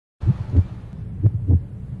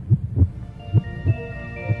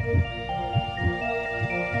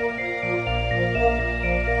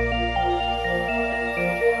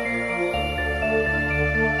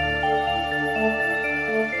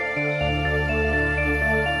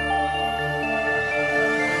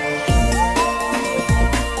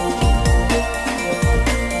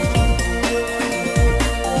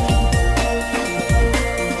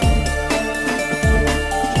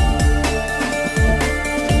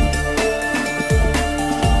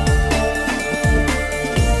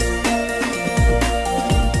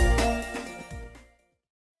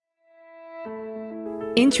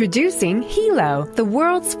Introducing Helo, the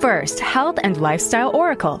world's first health and lifestyle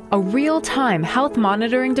oracle, a real-time health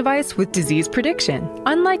monitoring device with disease prediction.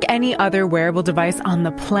 Unlike any other wearable device on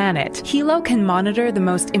the planet, Helo can monitor the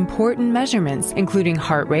most important measurements, including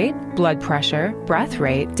heart rate, blood pressure, breath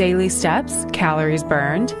rate, daily steps, calories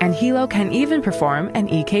burned, and Helo can even perform an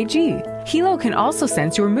EKG. Helo can also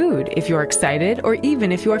sense your mood if you're excited or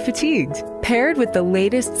even if you're fatigued. Paired with the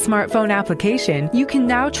latest smartphone application, you can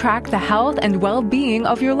now track the health and well-being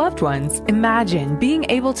of your loved ones. Imagine being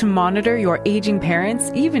able to monitor your aging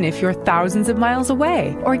parents even if you're thousands of miles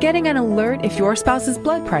away, or getting an alert if your spouse's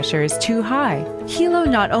blood pressure is too high. Helo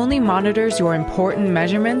not only monitors your important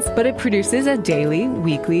measurements, but it produces a daily,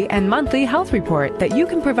 weekly, and monthly health report that you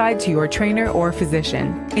can provide to your trainer or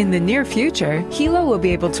physician. In the near future, Helo will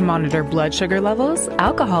be able to monitor blood sugar levels,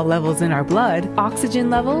 alcohol levels in our blood, oxygen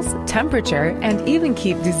levels, temperature, and even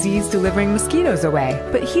keep disease-delivering mosquitoes away.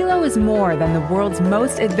 But Helo is more than the world's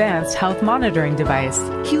most advanced health monitoring device.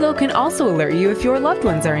 Helo can also alert you if your loved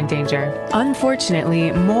ones are in danger.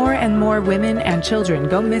 Unfortunately, more and more women and children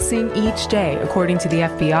go missing each day, according to the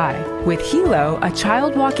FBI. With Helo, a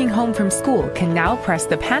child walking home from school can now press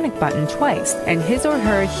the panic button twice, and his or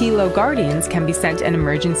her Helo guardians can be sent an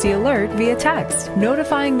emergency alert via text,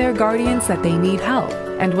 notifying their guardians that they need help.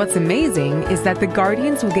 And what's amazing is that the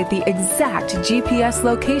guardians will get the exact GPS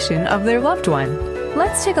location of their loved one.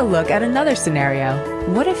 Let's take a look at another scenario.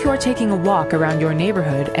 What if you're taking a walk around your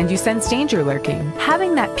neighborhood and you sense danger lurking?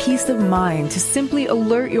 Having that peace of mind to simply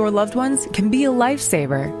alert your loved ones can be a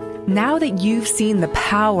lifesaver. Now that you've seen the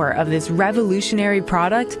power of this revolutionary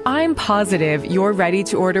product, I'm positive you're ready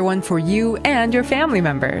to order one for you and your family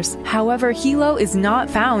members. However, Helo is not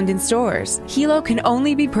found in stores. Helo can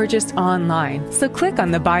only be purchased online, so click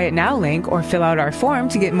on the Buy It Now link or fill out our form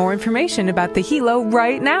to get more information about the Helo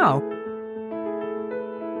right now.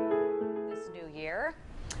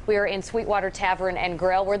 We are in Sweetwater Tavern and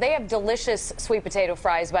Grill, where they have delicious sweet potato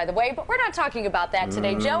fries, by the way, but we're not talking about that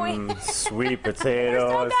today, Joey. Sweet potatoes. They're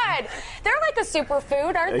so good. They're like a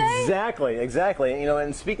superfood, aren't they? Exactly. You know,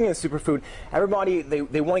 and speaking of superfood, everybody,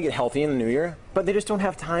 they want to get healthy in the new year, but they just don't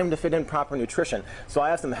have time to fit in proper nutrition. So I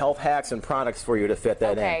have some health hacks and products for you to fit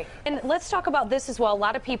that in. Okay. And let's talk about this as well. A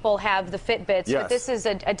lot of people have the Fitbits, yes, but this is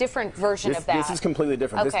a different version of that. This is completely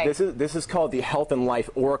different. Okay. This is called the Health and Life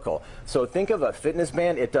Oracle. So think of a fitness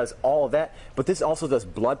band. It does all of that, but this also does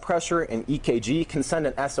blood pressure and EKG, can send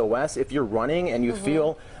an SOS if you're running and you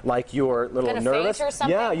feel like you're a little nervous. Or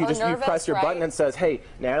something? Yeah, you nervous, press your button and says, hey,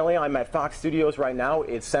 Natalie, I'm at Fox Studios right now.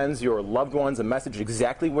 It sends your loved ones a message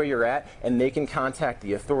exactly where you're at, and they can contact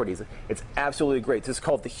the authorities. It's absolutely great. This is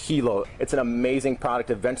called the Helo. It's an amazing product.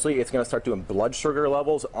 Eventually, it's going to start doing blood sugar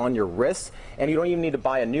levels on your wrists, and you don't even need to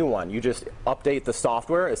buy a new one. You just update the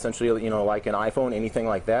software, essentially, you know, like an iPhone, anything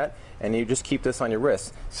like that, and you just keep this on your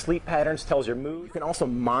wrist. Sleep patterns tells your mood. You can also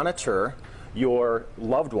monitor your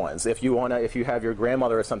loved ones. If you have your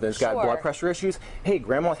grandmother or something that's got blood pressure issues, hey,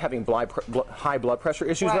 grandma's having high blood pressure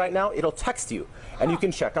issues right now, it'll text you, and you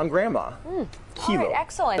can check on grandma. All right,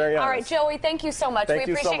 excellent. All right, Joey, thank you so much. We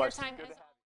appreciate your time.